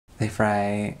They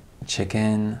fry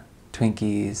chicken,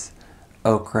 Twinkies,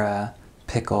 okra,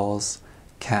 pickles,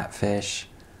 catfish,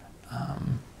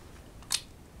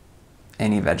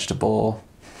 any vegetable,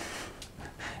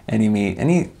 any meat,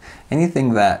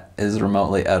 anything that is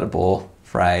remotely edible,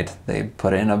 fried. They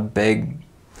put it in a big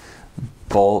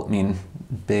bowl,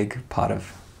 big pot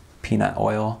of peanut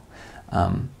oil.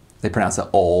 They pronounce it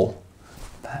 "ol,"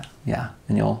 but yeah,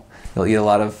 and you'll eat a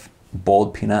lot of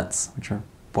boiled peanuts, which are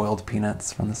boiled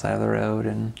peanuts from the side of the road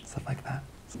and stuff like that.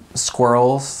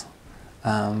 Squirrels,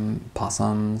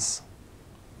 possums,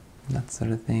 that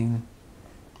sort of thing.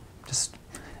 Just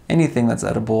anything that's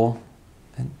edible,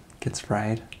 it gets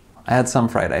fried. I had some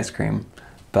fried ice cream,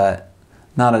 but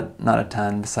not a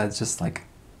ton, besides just like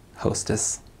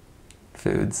Hostess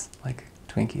foods like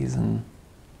Twinkies, and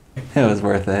it was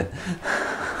worth it.